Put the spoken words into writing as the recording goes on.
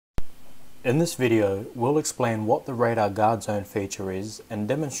In this video, we'll explain what the radar guard zone feature is and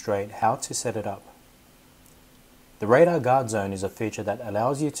demonstrate how to set it up. The radar guard zone is a feature that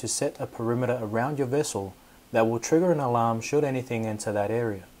allows you to set a perimeter around your vessel that will trigger an alarm should anything enter that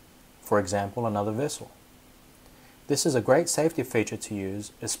area, for example another vessel. This is a great safety feature to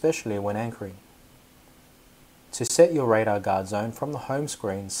use, especially when anchoring. To set your radar guard zone from the home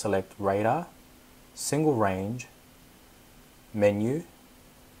screen, select Radar, Single Range, Menu,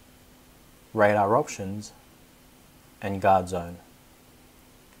 Radar Options, and Guard Zone.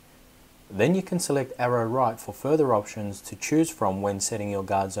 Then you can select arrow right for further options to choose from when setting your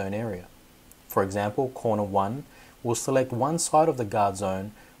guard zone area. For example, corner 1 will select one side of the guard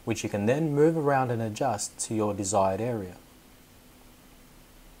zone, which you can then move around and adjust to your desired area.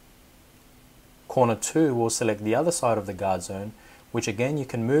 Corner 2 will select the other side of the guard zone, which again you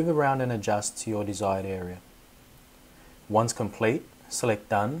can move around and adjust to your desired area. Once complete, select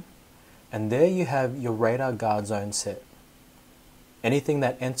Done, and there you have your radar guard zone set. Anything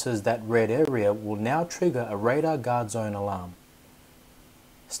that enters that red area will now trigger a radar guard zone alarm.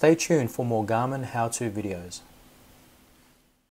 Stay tuned for more Garmin how-to videos.